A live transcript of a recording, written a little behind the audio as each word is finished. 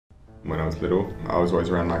When I was little, I was always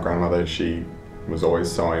around my grandmother. She was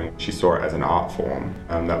always sewing. She saw it as an art form,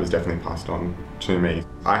 that was definitely passed on to me.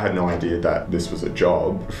 I had no idea that this was a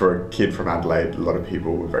job. For a kid from Adelaide, a lot of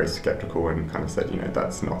people were very skeptical and kind of said,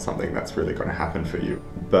 that's not something that's really going to happen for you.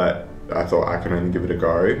 But I thought I could only give it a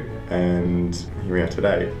go, and here we are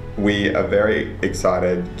today. We are very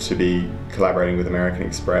excited to be collaborating with American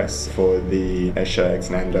Express for the Escher X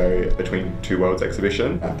Nendo Between Two Worlds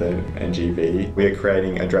exhibition at the NGV. We are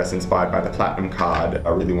creating a dress inspired by the platinum card. I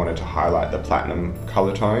really wanted to highlight the platinum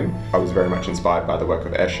colour tone. I was very much inspired by the work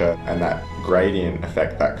of Escher and that gradient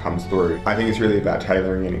effect that comes through. I think it's really about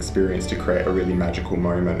tailoring an experience to create a really magical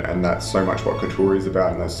moment, and that's so much what couture is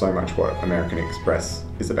about, and that's so much what American Express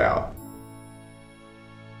is about.